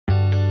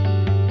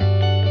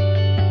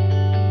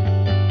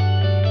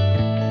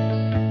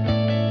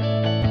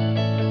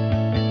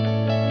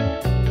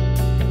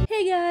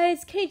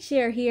Cait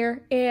Cher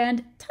here, and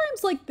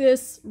times like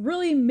this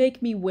really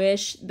make me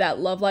wish that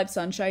Love Live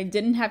Sunshine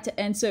didn't have to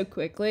end so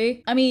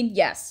quickly. I mean,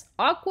 yes,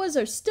 Aqours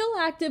are still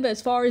active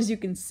as far as you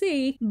can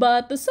see,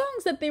 but the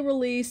songs that they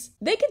release,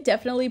 they could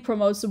definitely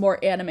promote some more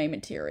anime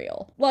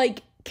material.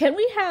 Like, can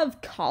we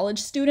have college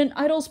student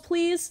idols,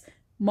 please?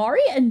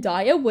 Mari and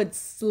Daya would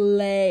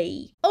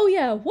slay. Oh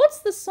yeah,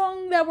 what's the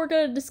song that we're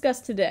gonna discuss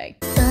today?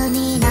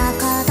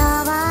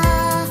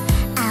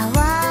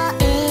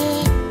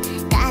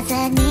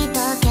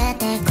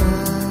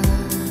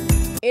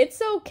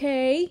 It's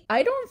okay.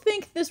 I don't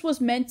think this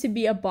was meant to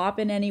be a bop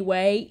in any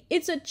way.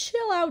 It's a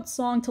chill out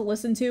song to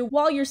listen to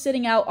while you're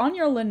sitting out on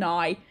your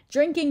lanai,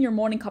 drinking your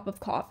morning cup of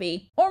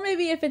coffee. Or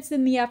maybe if it's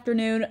in the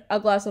afternoon, a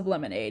glass of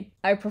lemonade.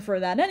 I prefer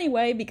that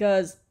anyway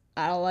because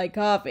I don't like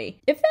coffee.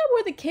 If that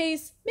were the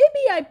case,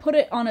 maybe I'd put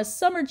it on a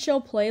summer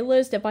chill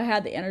playlist if I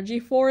had the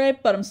energy for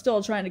it, but I'm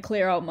still trying to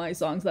clear out my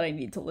songs that I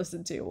need to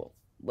listen to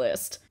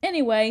list.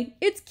 Anyway,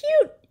 it's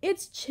cute,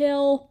 it's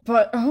chill,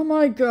 but oh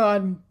my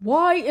god,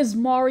 why is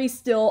Mari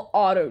still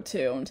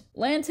auto-tuned?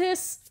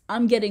 Lantis,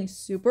 I'm getting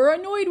super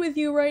annoyed with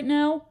you right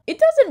now. It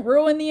doesn't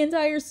ruin the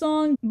entire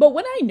song, but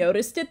when I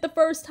noticed it the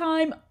first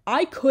time,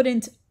 I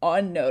couldn't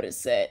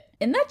unnotice it.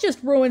 And that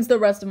just ruins the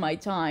rest of my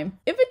time.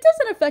 If it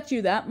doesn't affect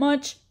you that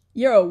much,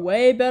 you're a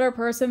way better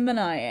person than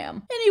I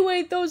am.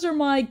 Anyway, those are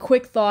my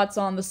quick thoughts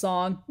on the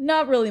song.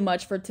 Not really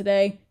much for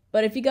today.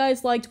 But if you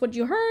guys liked what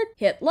you heard,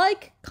 hit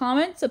like,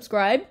 comment,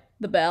 subscribe,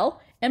 the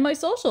bell, and my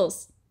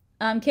socials.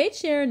 I'm Cait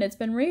Cher and it's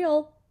been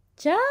real.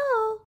 Ciao!